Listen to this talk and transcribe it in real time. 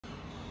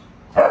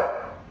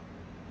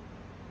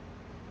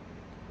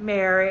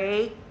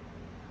Mary.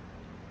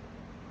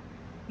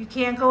 You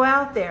can't go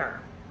out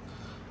there.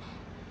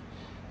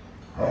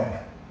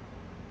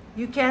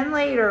 You can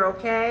later,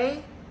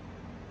 okay?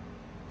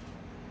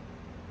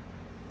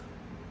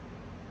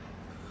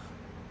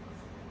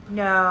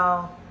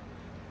 No.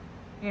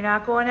 You're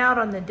not going out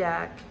on the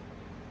deck.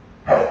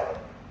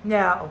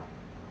 No.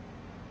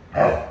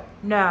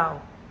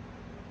 No.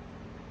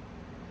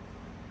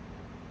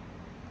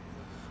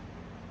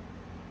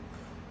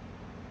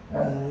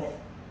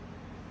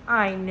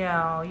 I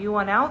know. You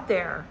want out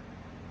there.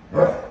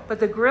 But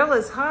the grill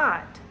is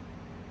hot.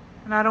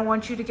 And I don't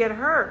want you to get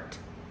hurt.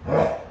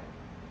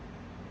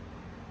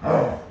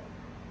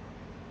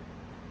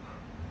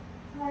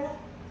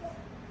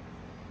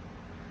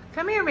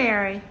 Come here,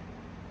 Mary.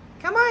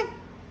 Come on.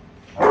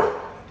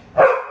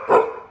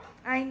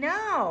 I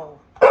know.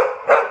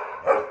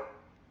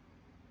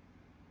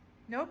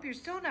 Nope, you're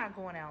still not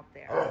going out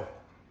there.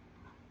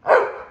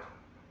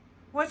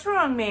 What's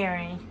wrong,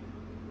 Mary?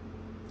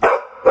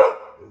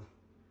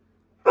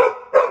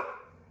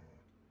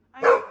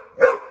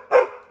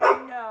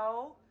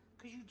 No,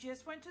 because you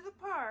just went to the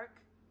park.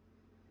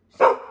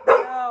 So,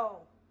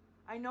 no.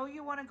 I know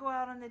you want to go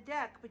out on the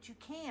deck, but you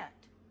can't.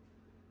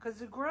 Because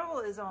the grill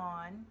is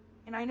on.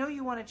 And I know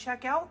you want to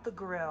check out the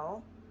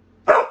grill.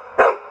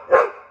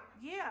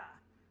 Yeah.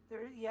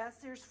 Yes,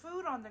 there's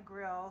food on the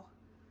grill.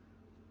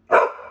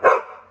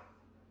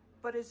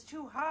 But it's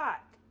too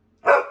hot.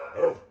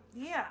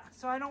 Yeah,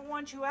 so I don't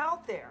want you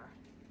out there.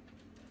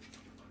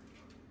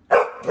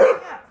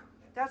 Yeah,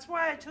 that's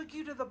why I took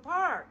you to the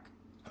park.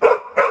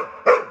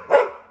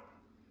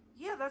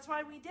 Yeah, that's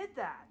why we did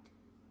that.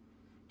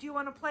 Do you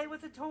want to play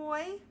with a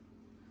toy?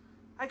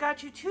 I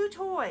got you 2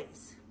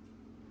 toys.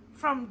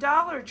 From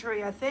Dollar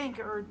Tree, I think,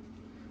 or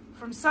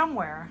from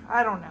somewhere.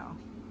 I don't know.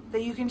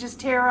 That you can just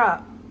tear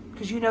up.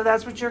 Because you know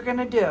that's what you're going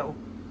to do.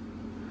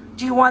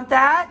 Do you want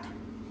that?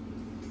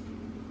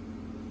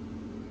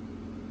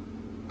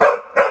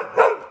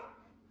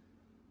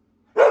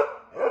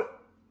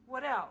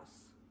 What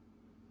else?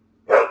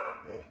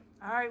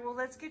 All right, well,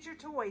 let's get your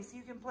toy so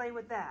you can play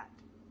with that.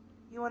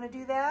 You want to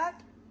do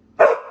that?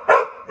 All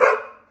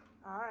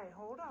right,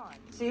 hold on.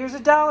 So here's a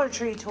Dollar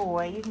Tree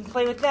toy. You can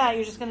play with that.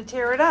 You're just going to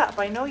tear it up.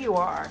 I know you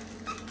are.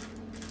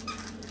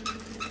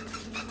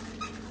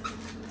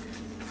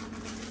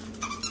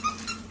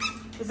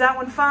 Is that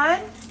one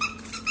fun?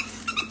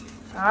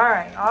 All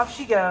right, off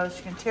she goes.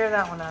 She can tear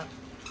that one up.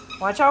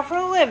 Watch out for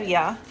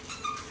Olivia.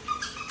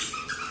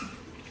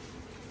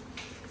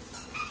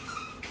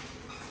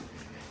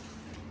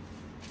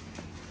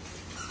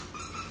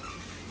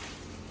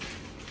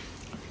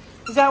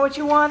 Is that what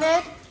you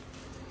wanted?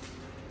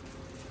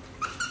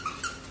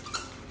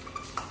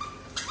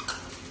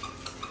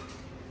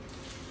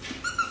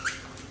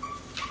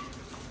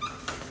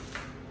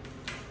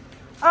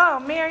 Oh,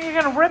 Mary, you're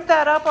going to rip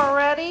that up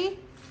already?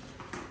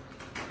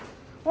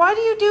 Why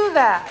do you do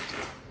that?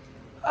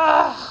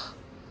 Ugh.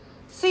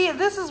 See,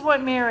 this is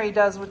what Mary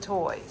does with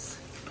toys.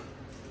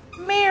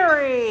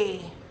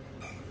 Mary!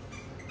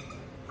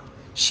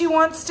 She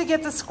wants to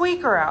get the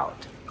squeaker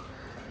out.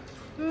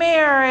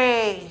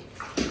 Mary!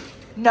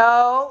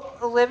 No,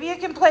 Olivia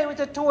can play with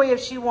the toy if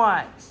she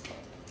wants.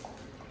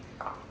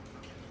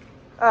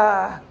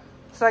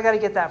 So I got to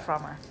get that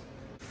from her.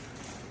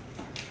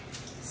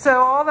 So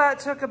all that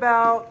took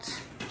about,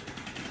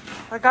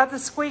 I got the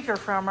squeaker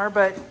from her,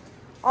 but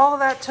all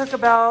that took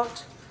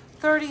about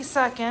 30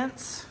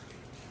 seconds.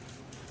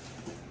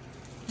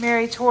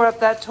 Mary tore up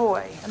that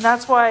toy. And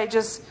that's why I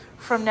just,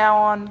 from now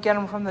on, get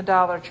them from the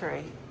Dollar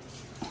Tree.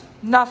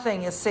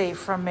 Nothing is safe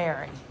from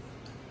Mary.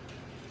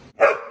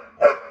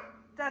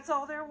 That's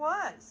all there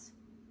was.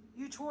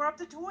 You tore up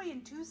the toy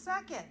in 2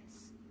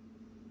 seconds.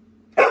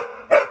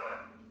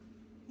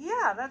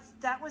 Yeah,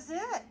 that was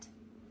it.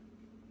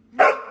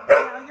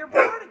 Now you're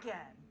bored again.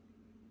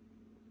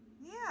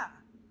 Yeah.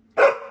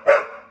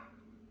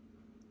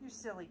 You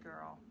silly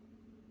girl.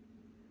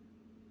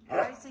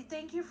 I say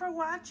thank you for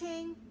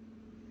watching.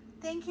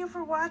 Thank you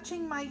for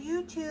watching my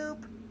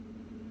YouTube.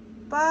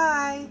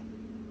 Bye.